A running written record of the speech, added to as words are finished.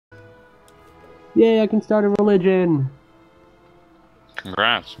Yay, I can start a religion!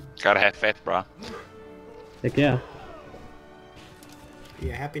 Congrats. Gotta have faith, bro. Heck yeah. Are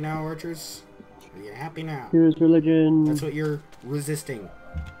you happy now, archers? Are you happy now? Here's religion. That's what you're resisting.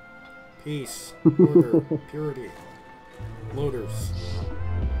 Peace, order, purity. Loaders.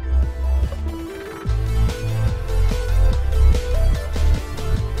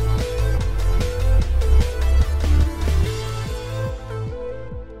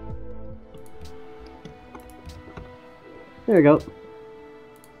 There we go.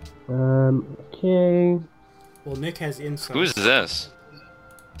 Okay. Well, Nick has insight. Who's this?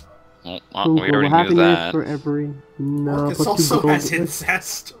 Well, Cool, we already knew happiness that. for every... No, Marcus plus 2 also gold. has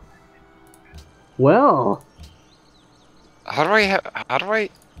incest. Well... How do I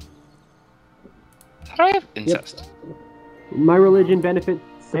have incest? Yep. My religion benefits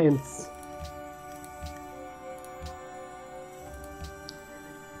science.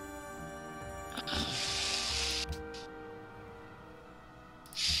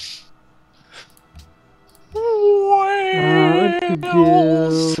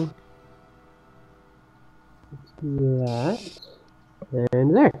 Let's do that.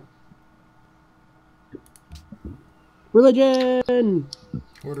 And there. Religion!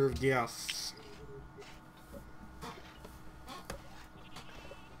 Order of Dios.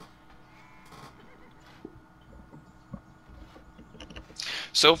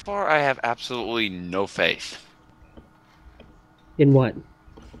 So far, I have absolutely no faith. In what?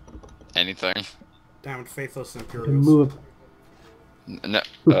 Anything. Damned faithless To Imperials. move. No,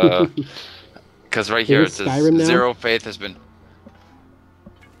 because right here it Is it says Skyrim now? 0 faith has been.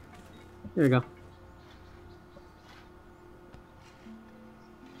 There we go.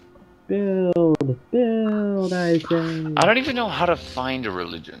 Build, I say. I don't even know how to find a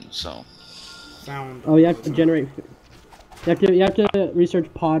religion, so. Found. Oh, you have to generate. You have to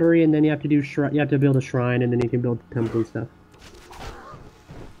research pottery, and then you have to do you have to build a shrine, and then you can build temple and stuff.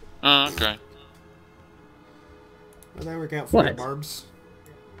 Oh, okay. How'd that work out for you, What? Barbs?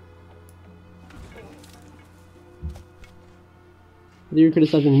 You were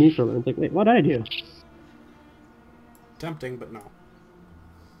criticizing me for a minute. It's like, wait, what did I do? Tempting, but no.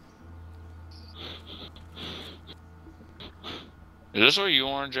 Is this what you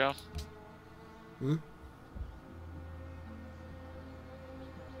want, Joe? Hmm?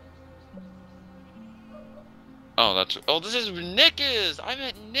 Oh, that's. Oh, this is where Nick is! I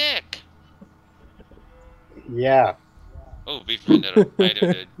met Nick! Yeah. Oh, beef vendetta. How you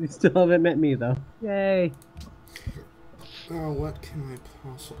doing, dude? You still haven't met me, though. Yay! Oh, what can I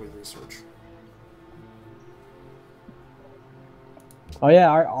possibly research? Oh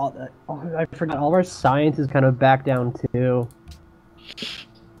yeah, I forgot. All of our science is kind of back down too.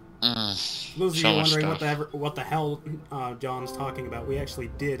 Those of So you much wondering stuff. what the hell John's talking about, we actually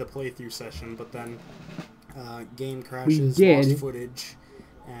did a playthrough session, but then game crashes, did. lost footage,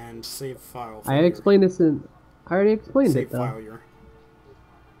 and save file I failure. explained this in. I already explained Save it though. failure.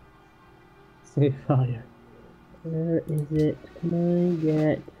 Save failure. Where is it? Can I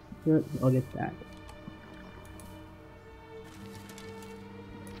get? No, I'll get that.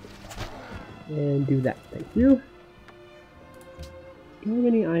 And do that. Thank you. Do I have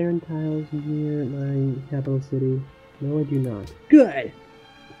any iron tiles near my capital city? No, I do not. Good!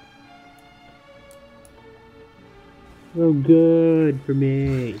 Oh, good for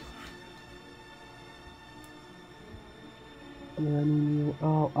me.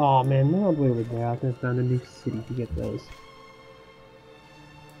 Oh man, they're all the way over there. I have to found a new city to get those.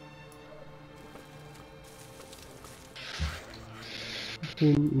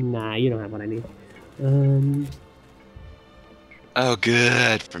 Nah, you don't have what I need. Oh,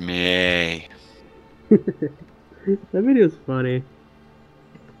 good for me. That video's funny.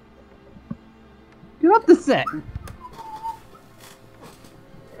 Get off the set!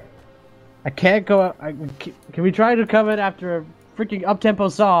 I can't go out. Can we try to cover it after a freaking up-tempo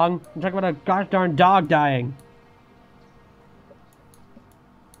song? I'm talking about a gosh darn dog dying.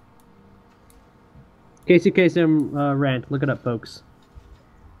 Casey Kasem rant. Look it up, folks.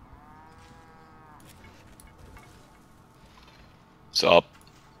 Sup?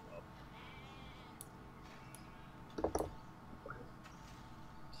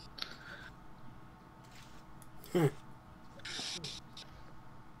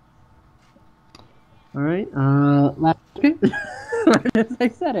 Alright, last okay. I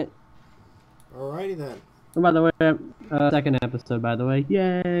said it. Alrighty then. Oh, by the way, second episode, by the way.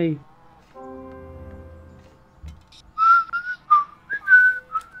 Yay!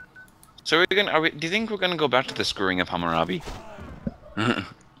 So do you think we're gonna go back to the screwing of Hammurabi?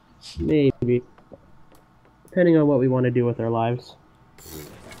 Maybe. Depending on what we want to do with our lives.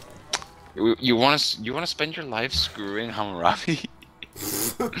 You want to spend your life screwing Hammurabi?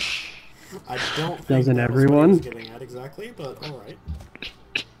 I don't think Doesn't that everyone? was what he was getting at exactly, but alright.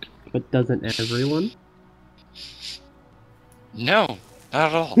 But doesn't everyone? No, not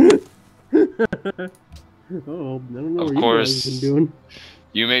at all. Oh, I don't know Of what you course. guys have been doing.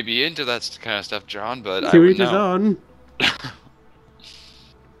 You may be into that kind of stuff, John, but I To would each his know. own.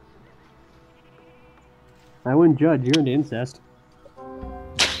 I wouldn't judge. You're into incest.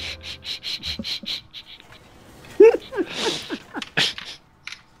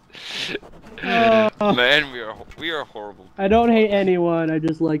 Man, we are horrible. I don't hate anyone. I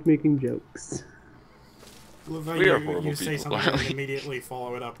just like making jokes. Love how We are horrible you say people, something aren't and we? immediately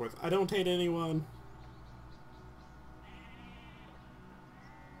follow it up with, I don't hate anyone.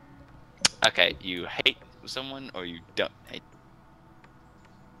 Okay, you hate someone or you don't hate.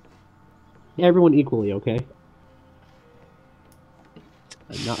 Everyone equally, okay?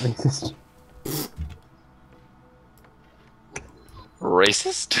 I'm not racist.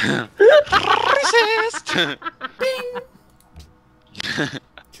 Racist? Racist!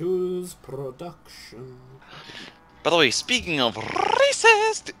 Choose production. By the way, speaking of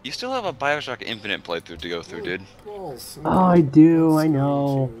racist, you still have a Bioshock Infinite playthrough to go through, dude. Balls. Oh, I do. I That's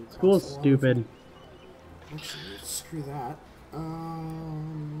know. going to School's cost a lot. stupid. Actually, screw that.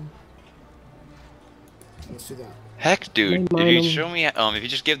 Let's do that. Heck, dude, Hey, if mine, you show me, if you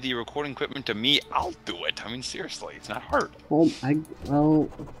just give the recording equipment to me, I'll do it. I mean, seriously, it's not hard. Well,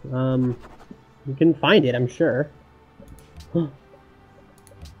 you can find it, I'm sure. I'm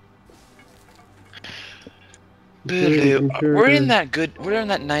sure. We're in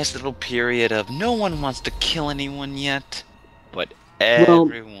that nice little period of no one wants to kill anyone yet, but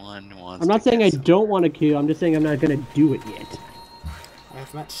everyone wants. I'm not to saying get I some. don't want to kill. I'm just saying I'm not gonna do it yet.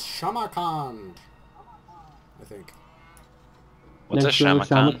 I've met Shamakand. I think. What's a Next door,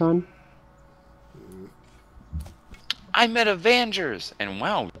 Shamakhan? I met Avengers, and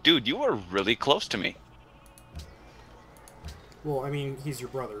wow, dude, you were really close to me. Well, I mean, he's your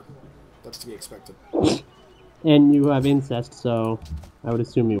brother. That's to be expected. And you have incest, so I would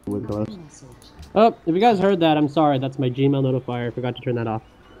assume you would close. Oh, if you guys heard that, I'm sorry. That's my Gmail notifier. I forgot to turn that off.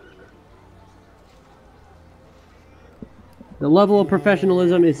 The level of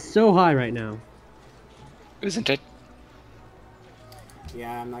professionalism is so high right now. Isn't it?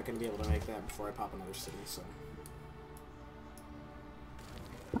 Yeah, I'm not going to be able to make that before I pop another city, so...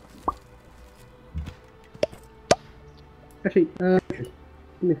 Actually, do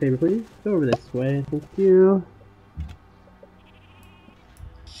me a favor, please. Go over this way. Thank you.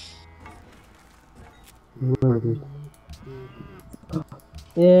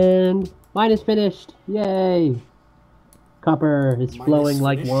 And mine is finished. Yay! Copper is Mine flowing is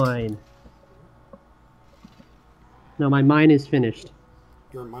like finished? wine. No, my mine is finished.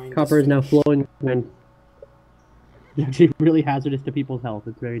 Your mind Copper is now finished. flowing and it's actually really hazardous to people's health.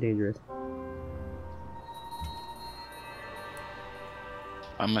 It's very dangerous.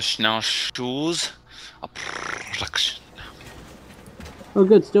 I must now choose a production. Oh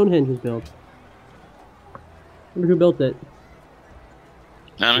good, Stonehenge was built. Wonder who built it.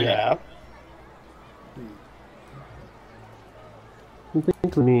 Yeah. I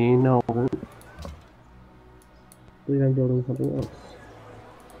think me, no. I believe I'm building something else.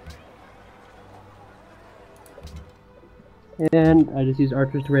 And I just used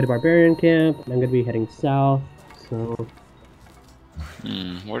archers to raid a barbarian camp. I'm gonna be heading south, so...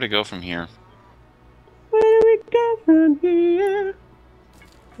 Where to go from here? Where do we go from here?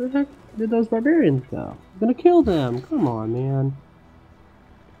 Where the heck did those barbarians go? I'm gonna kill them! Come on, man.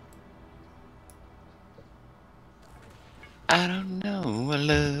 I don't know what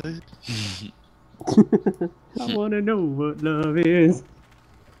love. I wanna know what love is.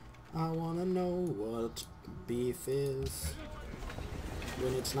 I wanna know what beef is.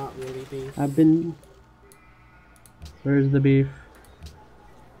 When it's not really beef. I've been... Where's the beef?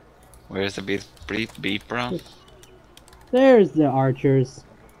 Where's the beef, bro? There's the archers.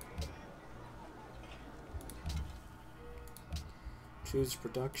 Choose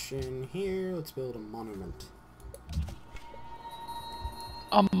production here. Let's build a monument.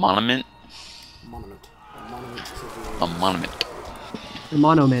 A monument? Monument. A monument to the... A monument. A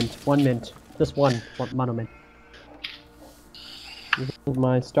monument. 1 mint. Just one monument. This is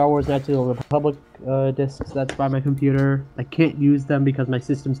my Star Wars Knights of the Republic discs. That's by my computer. I can't use them because my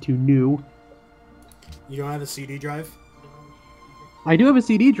system's too new. You don't have a CD drive? I do have a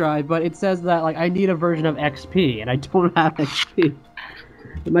CD drive, but it says that like I need a version of XP, and I don't have XP.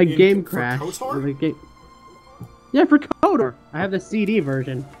 My game for crashed. KOTOR? Yeah, for KOTOR. I have the CD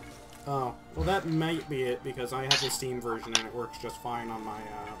version. Oh. Well, that might be it, because I have the Steam version and it works just fine on my,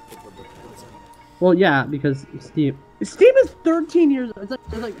 what is it? Well, yeah, because Steam is 13 years. It's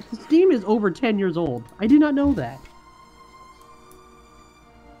like Steam is over 10 years old. I did not know that.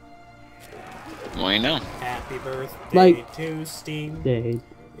 Well, you know. Happy birthday Like, to Steam. Day.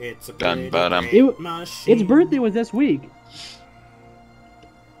 It's a Dun, pretty ba-dum. great machine. Its birthday was this week.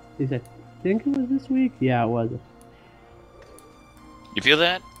 I think it was this week. Yeah, it was. You feel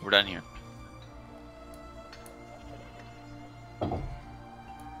that? We're done here.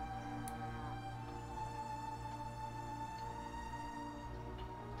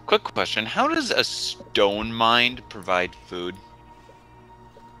 Quick question. How does a stone mind provide food?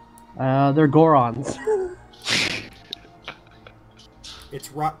 They're Gorons. It's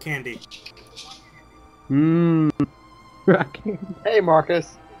rock candy. Mmm. Hey,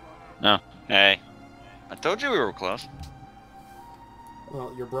 Marcus. No. Hey. I told you we were close.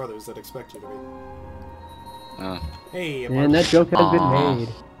 Well, your brothers that expect you to be. Oh. Hey, And that joke has been made.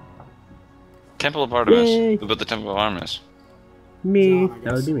 Temple of Artemis. Yay. Who built the Temple of Artemis? Me. John, I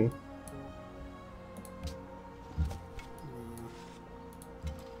That would be me.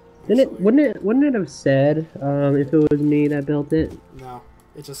 Wouldn't it have said if it was me that built it? No,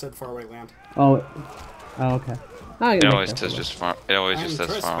 it just said faraway land. Oh, okay. It always says just far. It always just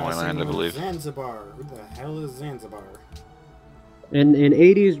says faraway land, I on believe. Zanzibar. Who the hell is Zanzibar? In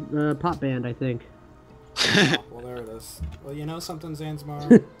 80s pop band, I think. Oh, well, there it is. Well, you know something,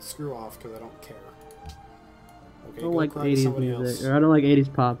 Zanzibar? Screw off, because I don't care. Okay, I don't go like cry to 80s somebody music. else. Or I don't like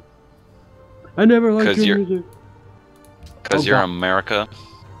 80s pop. I never liked your music. Because Oh, you're God. America.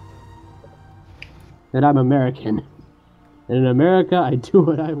 And I'm American. And in America, I do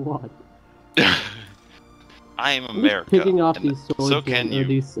what I want. I am Who's America. picking off and these swords so can or you.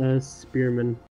 these spearmen?